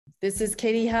This is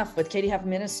Katie Huff with Katie Huff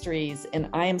Ministries, and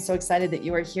I am so excited that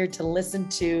you are here to listen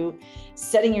to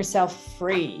Setting Yourself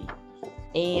Free.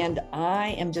 And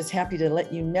I am just happy to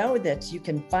let you know that you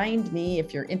can find me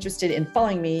if you're interested in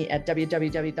following me at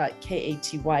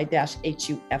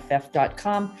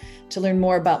www.katy-huff.com to learn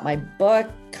more about my book,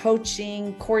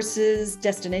 coaching, courses,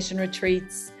 destination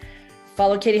retreats.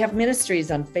 Follow Katie Huff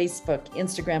Ministries on Facebook,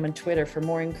 Instagram, and Twitter for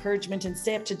more encouragement and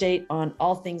stay up to date on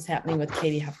all things happening with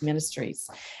Katie Huff Ministries.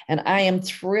 And I am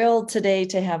thrilled today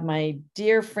to have my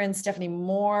dear friend Stephanie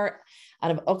Moore out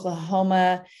of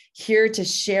Oklahoma here to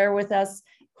share with us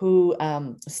who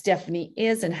Stephanie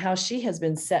is and how she has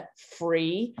been set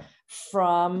free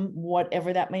from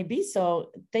whatever that may be.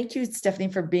 So thank you,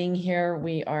 Stephanie, for being here.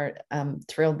 We are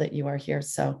thrilled that you are here.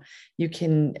 So you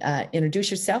can introduce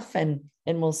yourself and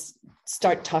we'll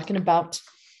start talking about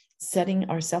setting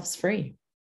ourselves free.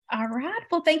 All right.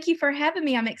 Well, thank you for having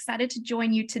me. I'm excited to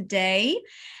join you today.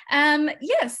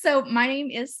 Yes. So my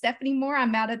name is Stephanie Moore.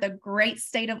 I'm out of the great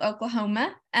state of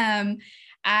Oklahoma. I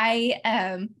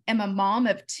am a mom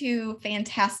of two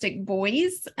fantastic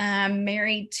boys. I'm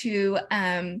married to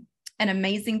an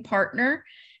amazing partner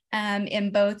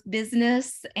in both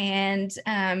business and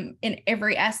in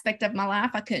every aspect of my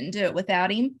life. I couldn't do it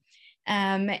without him.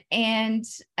 I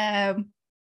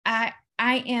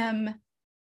am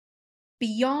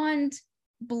beyond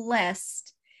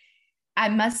blessed, I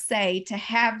must say, to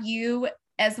have you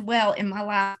as well in my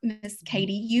life, Miss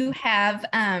Katie. You have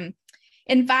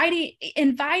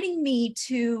inviting me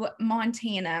to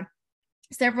Montana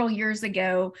several years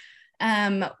ago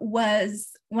was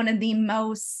one of the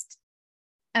most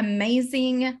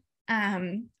amazing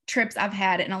trips I've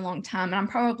had in a long time. And I'm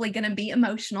probably going to be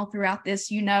emotional throughout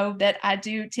this. You know that I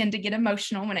do tend to get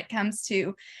emotional when it comes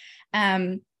to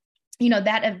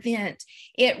that event.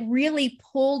 It really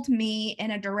pulled me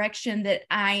in a direction that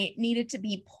I needed to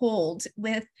be pulled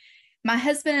with my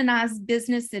husband and I's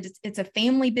business. It's a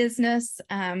family business.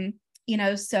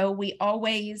 So we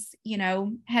always,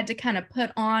 had to kind of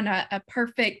put on a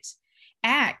perfect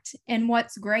act. And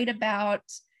what's great about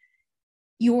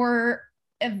your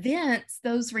events,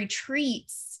 those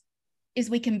retreats, is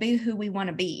we can be who we want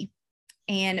to be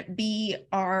and be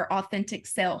our authentic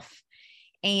self.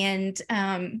 And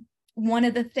one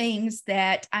of the things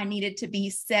that I needed to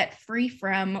be set free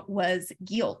from was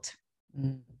guilt.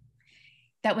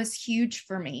 That was huge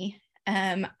for me.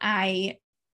 I,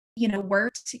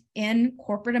 worked in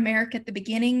corporate America at the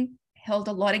beginning, held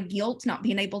a lot of guilt, not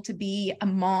being able to be a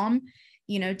mom,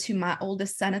 to my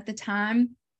oldest son at the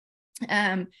time.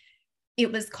 It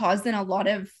was causing a lot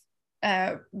of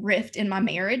rift in my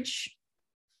marriage.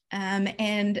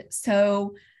 And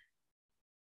so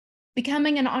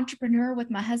becoming an entrepreneur with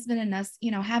my husband and us,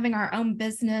 having our own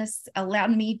business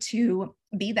allowed me to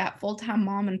be that full-time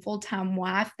mom and full-time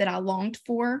wife that I longed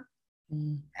for.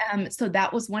 So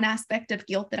that was one aspect of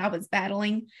guilt that I was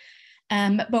battling.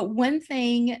 But one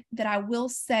thing that I will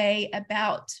say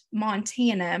about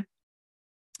Montana,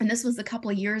 and this was a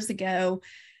couple of years ago,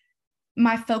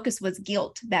 my focus was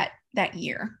guilt that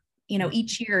year.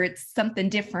 Each year it's something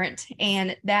different.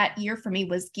 And that year for me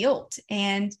was guilt.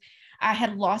 And I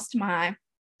had lost my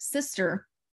sister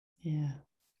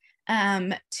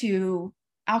to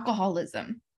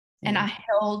alcoholism. And I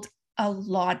held a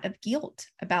lot of guilt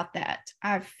about that.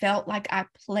 I felt like I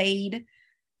played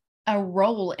a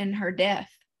role in her death.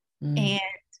 And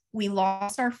we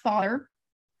lost our father.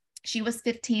 She was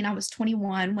 15. I was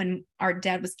 21 when our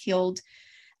dad was killed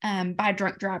by a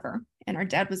drunk driver. And our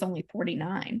dad was only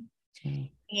 49.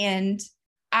 And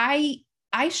I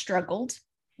struggled.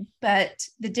 But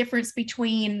the difference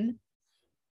between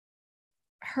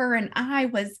her and I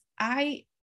was I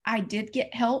did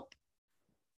get help.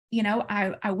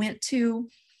 I went to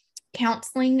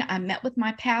counseling. I met with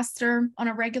my pastor on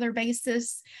a regular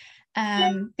basis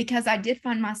because I did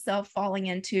find myself falling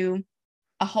into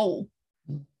a hole,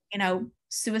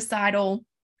 suicidal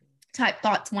type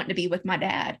thoughts, wanting to be with my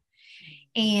dad.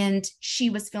 And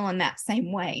she was feeling that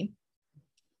same way.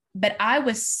 But I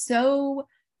was so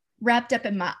wrapped up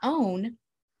in my own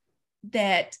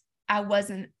that I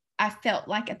felt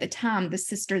like at the time the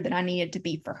sister that I needed to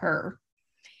be for her.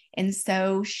 And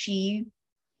so she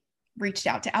reached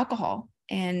out to alcohol,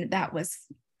 and that was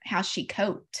how she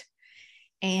coped.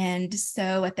 And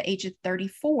so at the age of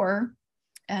 34,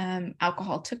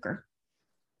 alcohol took her.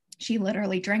 She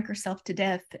literally drank herself to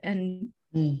death, and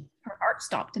her heart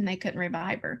stopped and they couldn't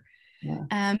revive her.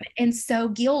 And so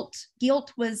guilt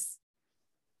was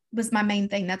my main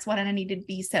thing. That's what I needed to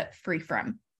be set free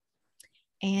from.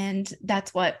 And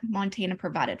that's what Montana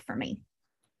provided for me.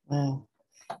 Wow.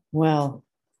 Well,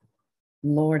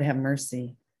 Lord have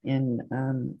mercy. And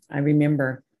I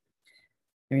remember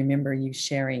you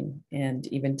sharing, and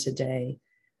even today,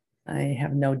 I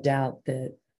have no doubt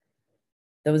that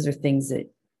those are things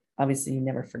that obviously you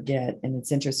never forget. And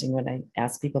it's interesting when I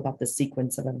ask people about the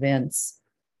sequence of events,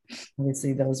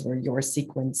 obviously those were your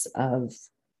sequence of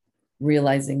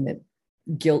realizing that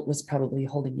guilt was probably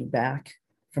holding you back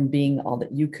from being all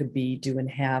that you could be, do, and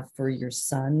have for your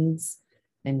sons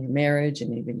and your marriage,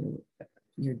 and even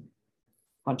your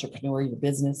entrepreneur, your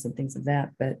business, and things of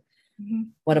that. But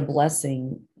what a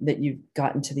blessing that you've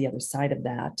gotten to the other side of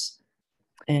that.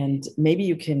 And maybe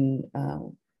you can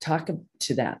talk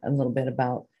to that a little bit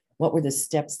about what were the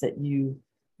steps that you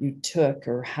took,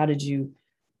 or how did you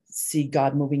see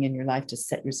God moving in your life to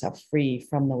set yourself free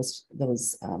from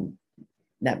those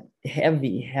that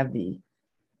heavy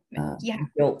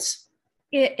guilt.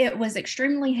 It was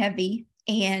extremely heavy.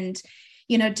 And,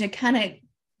 to kind of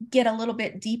get a little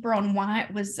bit deeper on why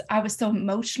I was so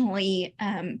emotionally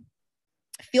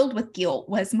filled with guilt,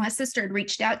 was my sister had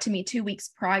reached out to me 2 weeks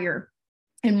prior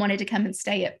and wanted to come and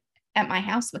stay at my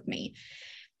house with me.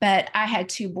 But I had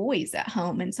 2 boys at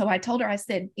home. And so I told her, I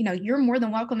said, you're more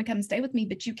than welcome to come stay with me,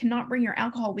 but you cannot bring your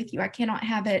alcohol with you. I cannot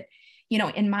have it,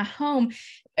 in my home.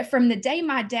 From the day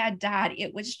my dad died,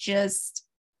 it was just,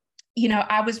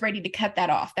 I was ready to cut that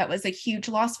off. That was a huge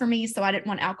loss for me. So I didn't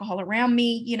want alcohol around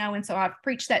me, and so I've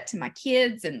preached that to my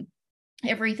kids and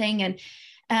everything. And,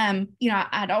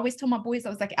 I'd always tell my boys, I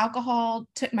was like, alcohol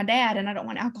took my dad, and I don't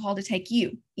want alcohol to take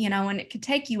you, and it could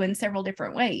take you in several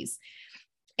different ways.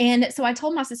 And so I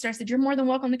told my sister, I said, you're more than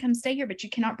welcome to come stay here, but you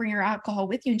cannot bring your alcohol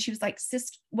with you. And she was like,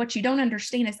 sis, what you don't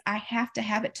understand is I have to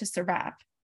have it to survive.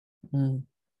 Mm.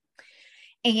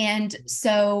 And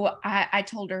so I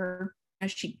told her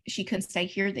she couldn't stay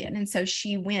here then. And so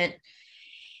she went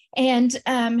and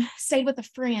stayed with a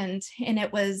friend, and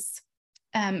it was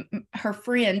her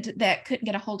friend that couldn't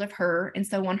get a hold of her. And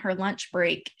so on her lunch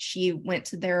break, she went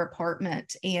to their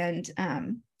apartment and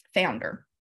found her.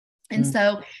 And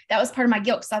so that was part of my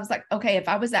guilt, because I was like, okay, if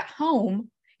I was at home,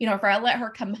 if I let her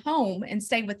come home and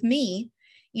stay with me,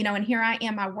 and here I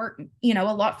am, I work, a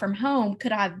lot from home.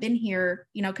 Could I have been here?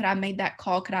 Could I have made that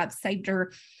call? Could I have saved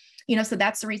her? So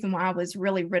that's the reason why I was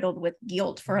really riddled with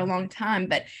guilt for a long time.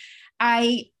 But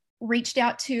I reached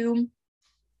out to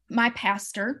my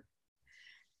pastor,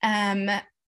 and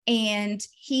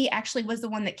he actually was the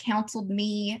one that counseled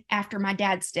me after my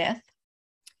dad's death.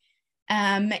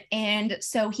 And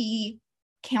so he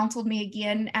counseled me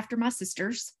again after my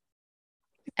sister's.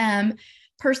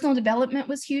 Personal development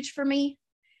was huge for me.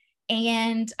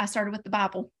 And I started with the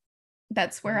Bible.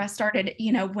 That's where I started,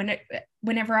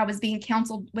 whenever I was being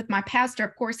counseled with my pastor,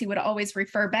 of course, he would always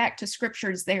refer back to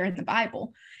scriptures there in the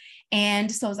Bible.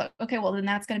 And so I was like, okay, well, then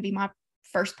that's going to be my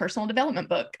first personal development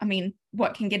book. I mean,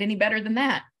 what can get any better than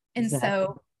that? And exactly.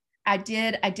 So I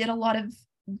did a lot of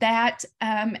that.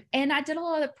 And I did a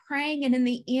lot of praying. And in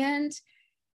the end,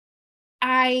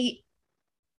 I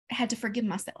had to forgive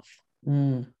myself.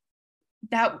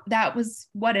 That was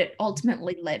what it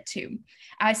ultimately led to.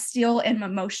 I still am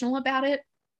emotional about it,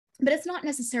 but it's not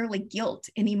necessarily guilt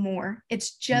anymore.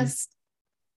 It's just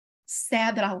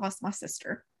sad that I lost my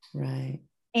sister. Right.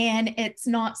 And it's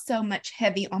not so much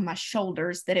heavy on my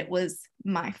shoulders that it was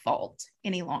my fault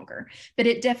any longer. But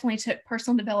it definitely took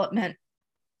personal development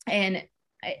and,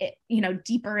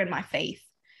 deeper in my faith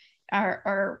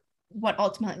are what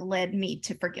ultimately led me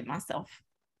to forgive myself.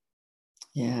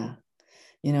 Yeah.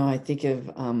 I think of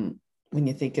when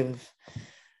you think of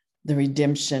the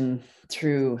redemption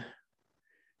through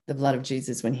the blood of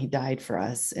Jesus, when he died for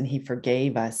us and he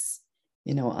forgave us,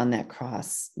 on that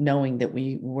cross, knowing that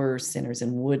we were sinners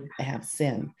and would have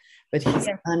sin, but his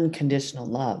unconditional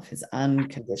love, his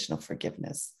unconditional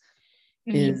forgiveness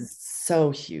is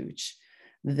so huge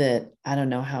that I don't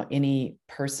know how any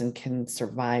person can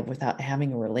survive without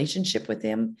having a relationship with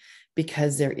him,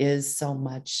 because there is so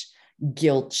much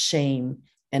guilt, shame,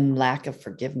 and lack of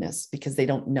forgiveness because they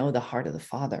don't know the heart of the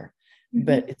Father.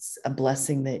 But it's a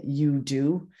blessing that you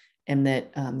do, and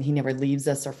that he never leaves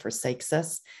us or forsakes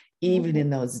us, even in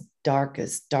those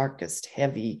darkest,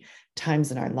 heavy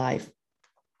times in our life.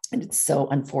 And it's so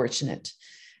unfortunate.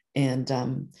 And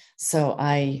so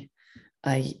I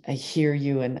hear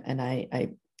you,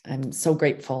 and I'm so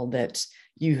grateful that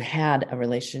you had a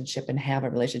relationship and have a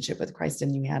relationship with Christ,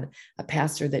 and you had a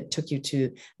pastor that took you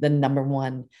to the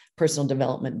 #1 personal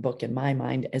development book in my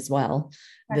mind as well.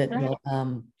 That's that right.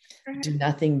 Will do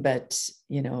nothing but,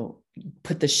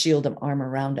 put the shield of armor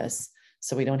around us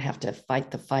so we don't have to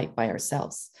fight the fight by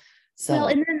ourselves. So, well,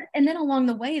 and then along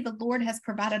the way, the Lord has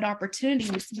provided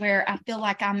opportunities where I feel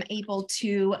like I'm able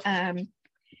to,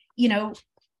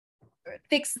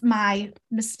 fix my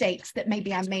mistakes that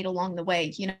maybe I made along the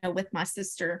way, with my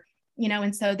sister,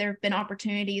 and so there have been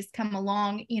opportunities come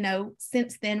along,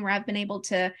 since then where I've been able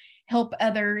to help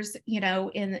others,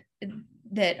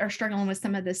 that are struggling with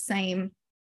some of the same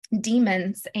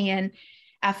demons. And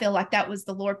I feel like that was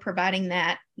the Lord providing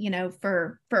that,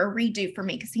 for a redo for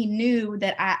me, because he knew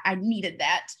that I needed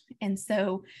that. And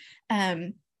so,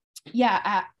 I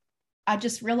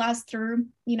just realized through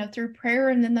prayer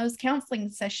and then those counseling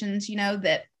sessions,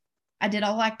 that I did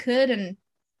all I could. And,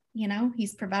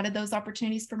 he's provided those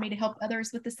opportunities for me to help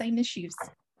others with the same issues.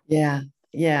 Yeah.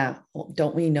 Yeah. Well,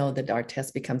 don't we know that our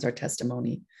test becomes our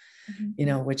testimony,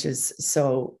 which is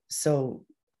such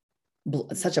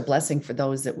a blessing for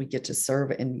those that we get to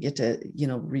serve and get to,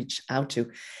 reach out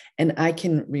to. And I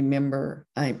can remember,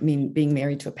 being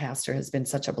married to a pastor has been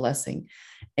such a blessing.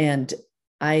 And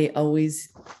I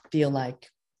always feel like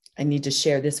I need to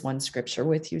share this one scripture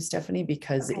with you, Stephanie,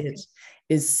 because it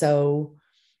is so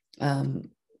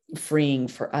freeing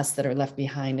for us that are left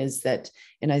behind. Is that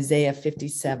in Isaiah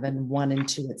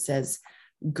 57:1-2, it says,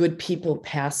 "Good people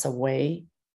pass away.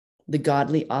 The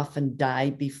godly often die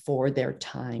before their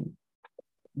time,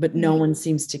 but no one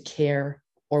seems to care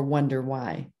or wonder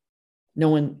why. No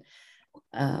one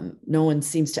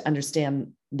seems to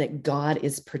understand that God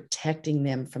is protecting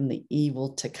them from the evil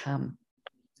to come.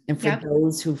 And for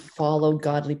those who follow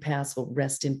godly paths will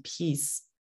rest in peace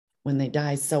when they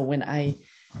die." So when I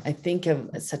think of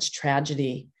such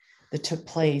tragedy that took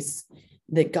place,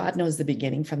 that God knows the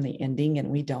beginning from the ending and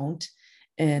we don't.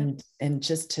 And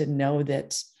just to know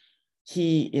that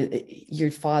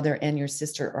your father and your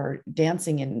sister are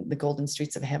dancing in the golden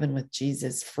streets of heaven with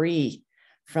Jesus, free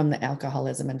from the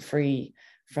alcoholism and free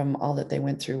from all that they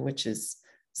went through, which is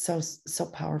so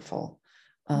powerful.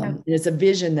 It's a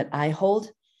vision that I hold.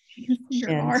 He's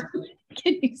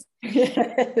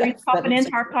popping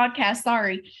into our podcast.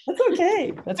 Sorry. That's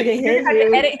okay. You're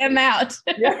going to edit him out.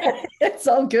 Yeah, it's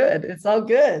all good.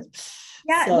 Yeah.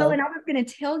 So, well, and I was going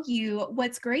to tell you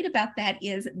what's great about that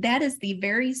is the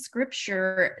very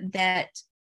scripture that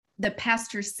the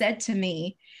pastor said to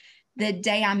me the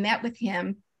day I met with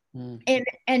him.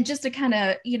 And just to kind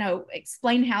of,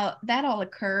 explain how that all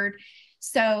occurred.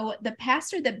 So the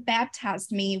pastor that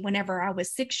baptized me whenever I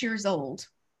was 6 years old,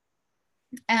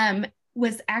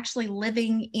 was actually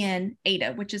living in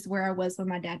Ada, which is where I was when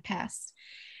my dad passed.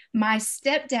 My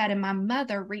stepdad and my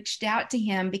mother reached out to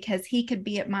him because he could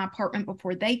be at my apartment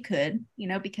before they could,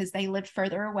 because they lived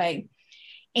further away.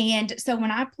 And so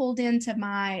when I pulled into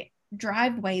my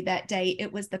driveway that day,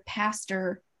 it was the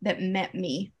pastor that met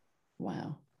me.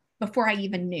 Wow. Before I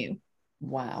even knew.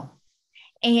 Wow.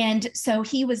 And so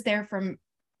he was there from,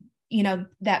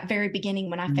 that very beginning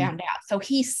when I found out. So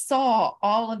he saw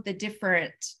all of the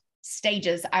different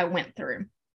stages I went through.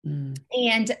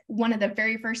 And one of the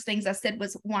very first things I said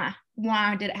was, why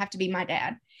did it have to be my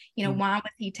dad? Why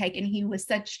was he taken? He was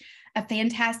such a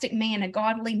fantastic man, a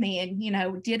godly man,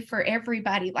 did for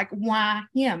everybody. Like, why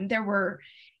him? There were,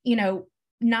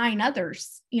 9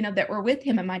 others, that were with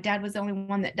him. And my dad was the only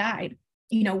one that died.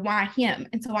 Why him?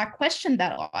 And so I questioned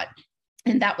that a lot.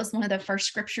 And that was one of the first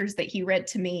scriptures that he read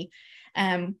to me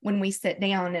when we sat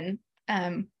down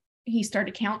and he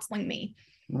started counseling me.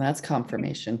 Well, that's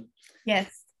confirmation.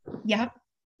 Yes. Yep.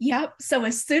 So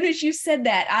as soon as you said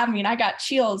that, I got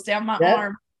chills down my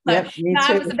arm. So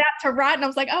I was about to write and I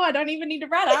was like, oh, I don't even need to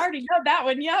write. I already know that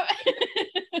one. Yep.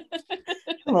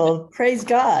 Well, praise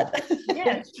God.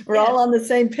 Yes. We're all on the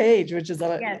same page, which is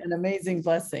an amazing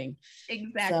blessing.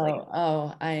 Exactly.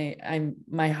 So,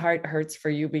 my heart hurts for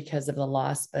you because of the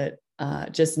loss, but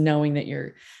just knowing that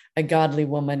you're a godly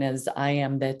woman as I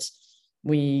am, that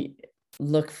we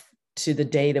look to the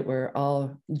day that we're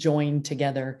all joined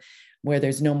together, where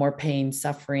there's no more pain,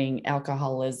 suffering,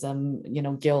 alcoholism,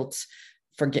 guilt,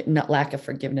 lack of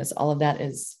forgiveness. All of that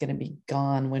is going to be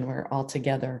gone when we're all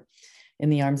together in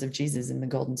the arms of Jesus in the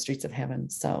golden streets of heaven.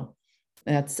 So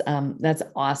that's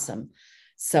awesome.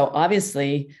 So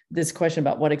obviously this question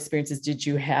about what experiences did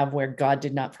you have where God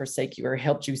did not forsake you or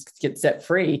helped you get set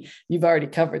free, you've already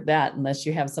covered that, unless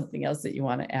you have something else that you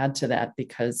want to add to that,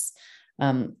 because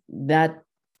that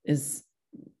is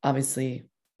obviously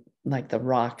like the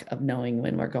rock of knowing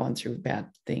when we're going through bad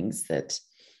things, that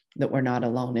we're not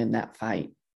alone in that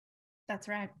fight. That's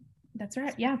right.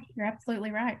 Yeah, you're absolutely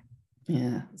right.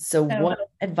 Yeah. So what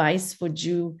advice would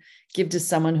you give to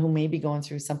someone who may be going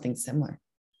through something similar?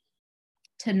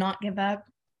 To not give up.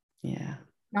 Yeah.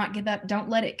 Not give up. Don't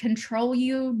let it control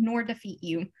you nor defeat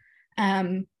you.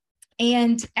 And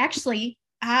actually,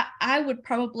 I would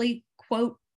probably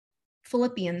quote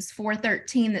Philippians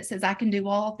 4:13 that says, I can do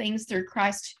all things through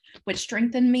Christ, which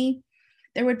strengthened me.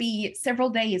 there would be several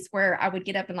days where I would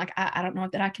get up and like, I don't know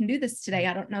that I can do this today.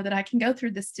 I don't know that I can go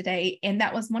through this today. And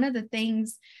that was one of the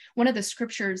things, one of the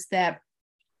scriptures that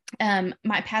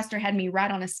my pastor had me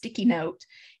write on a sticky note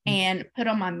and put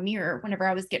on my mirror whenever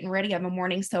I was getting ready of a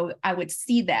morning. So I would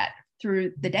see that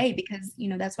through the day, because, you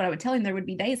know, that's what I would tell him. There would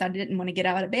be days I didn't want to get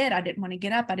out of bed. I didn't want to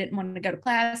get up. I didn't want to go to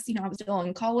class. You know, I was still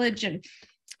in college, and,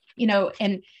 you know,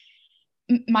 and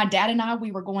my dad and I,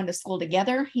 we were going to school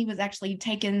together. He was actually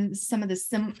taking some of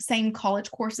the same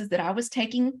college courses that I was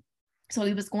taking. So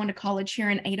he was going to college here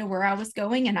in Ada where I was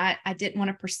going, and I didn't want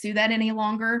to pursue that any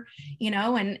longer, you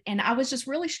know, and I was just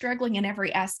really struggling in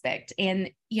every aspect.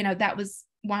 And, you know, that was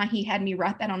why he had me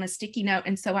write that on a sticky note.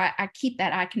 And so I keep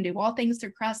that. I can do all things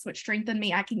through Christ, which strengthen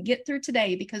me. I can get through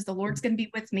today because the Lord's going to be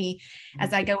with me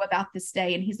as I go about this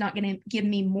day, and he's not going to give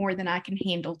me more than I can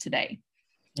handle today.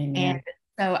 Amen. And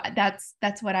so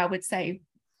that's what I would say.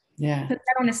 Yeah. Put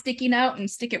that on a sticky note and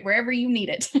stick it wherever you need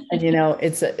it. And, you know,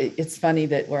 it's funny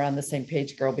that we're on the same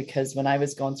page, girl, because when I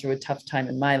was going through a tough time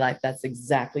in my life, that's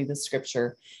exactly the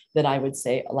scripture that I would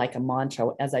say, like a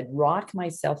mantra, as I'd rock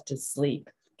myself to sleep,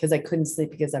 because I couldn't sleep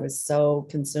because I was so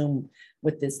consumed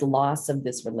with this loss of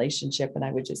this relationship. And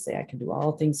I would just say, I can do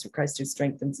all things through Christ who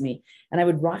strengthens me. And I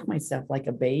would rock myself like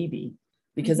a baby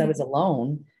because I was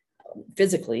alone,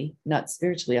 physically, not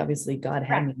spiritually. Obviously, God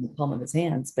had me in the palm of his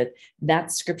hands, but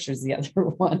that scripture is the other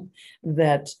one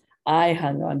that I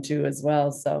hung on to as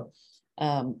well. So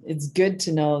it's good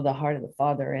to know the heart of the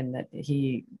Father, and that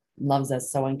he loves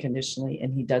us so unconditionally,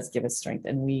 and he does give us strength,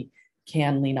 and we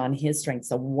can lean on his strength.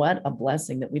 So what a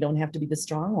blessing that we don't have to be the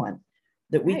strong one,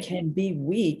 that we can be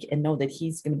weak and know that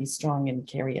he's going to be strong and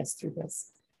carry us through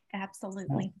this.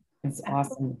 Absolutely. It's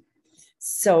awesome.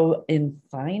 So, and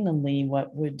finally,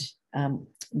 what would,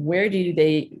 where do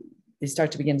they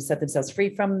start to begin to set themselves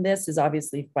free from this? Is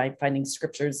obviously by finding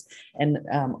scriptures, and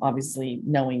obviously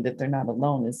knowing that they're not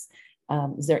alone. Is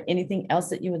there anything else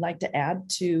that you would like to add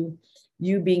to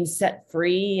you being set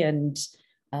free and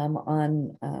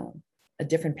on a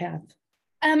different path?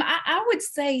 I would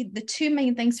say the two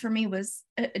main things for me was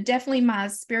definitely my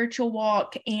spiritual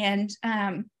walk, and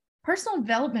personal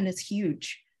development is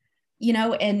huge. You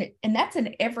know, and that's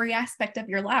in every aspect of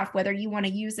your life, whether you want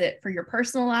to use it for your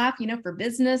personal life, you know, for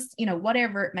business, you know,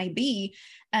 whatever it may be.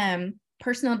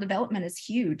 Personal development is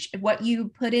huge. What you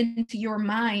put into your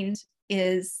mind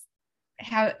is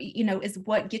how, you know, is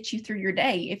what gets you through your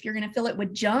day. If you're going to fill it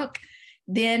with junk,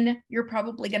 then you're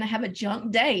probably going to have a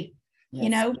junk day,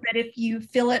 you know, but if you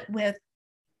fill it with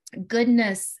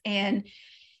goodness and,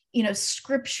 you know,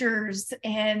 scriptures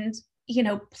and, you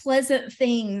know, pleasant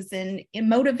things and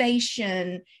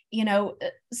motivation, you know,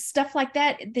 stuff like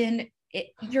that, then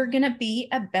you're going to be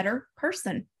a better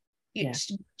person.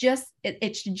 It's just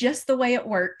the way it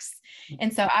works.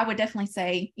 And so I would definitely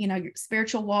say, you know, your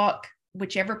spiritual walk,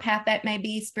 whichever path that may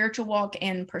be, spiritual walk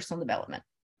and personal development.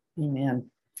 Amen.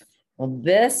 Well,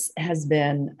 this has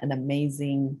been an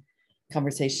amazing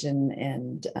conversation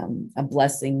and a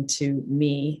blessing to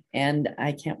me. And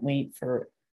I can't wait for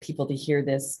people to hear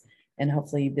this. And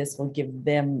hopefully this will give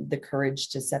them the courage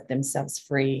to set themselves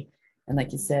free. And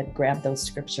like you said, grab those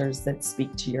scriptures that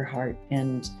speak to your heart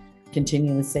and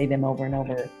continue to say them over and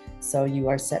over so you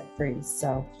are set free.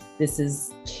 So this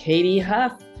is Katie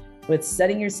Huff with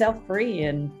Setting Yourself Free.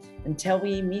 And until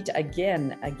we meet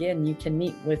again, you can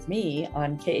meet with me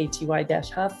on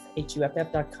katy-huff,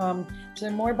 huff.com to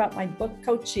learn more about my book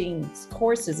coaching,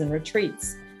 courses, and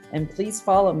retreats. And please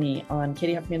follow me on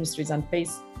Katie Huff Ministries on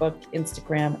Facebook,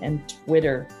 Instagram, and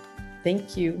Twitter.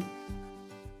 Thank you.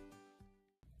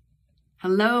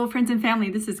 Hello, friends and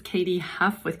family. This is Katie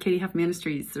Huff with Katie Huff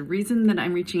Ministries. The reason that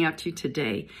I'm reaching out to you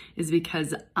today is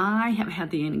because I have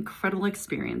had the incredible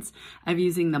experience of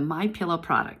using the MyPillow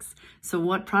products. So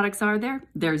what products are there?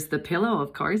 There's the pillow,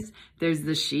 of course. There's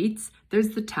the sheets. There's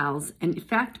the towels. And in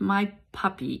fact, my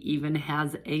puppy even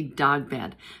has a dog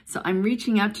bed. So I'm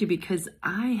reaching out to you because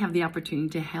I have the opportunity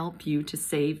to help you to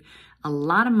save a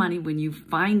lot of money when you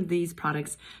find these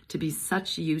products to be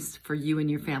such use for you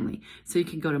and your family. So you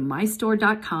can go to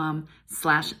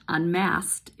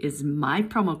mystore.com/unmasked is my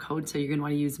promo code. So you're going to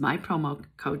want to use my promo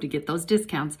code to get those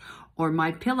discounts, or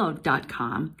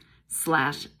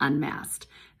mypillow.com/unmasked.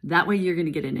 That way you're going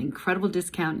to get an incredible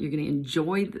discount. You're going to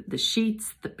enjoy the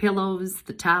sheets, the pillows,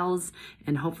 the towels,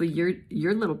 and hopefully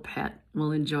your little pet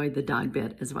will enjoy the dog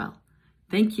bed as well.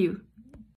 Thank you.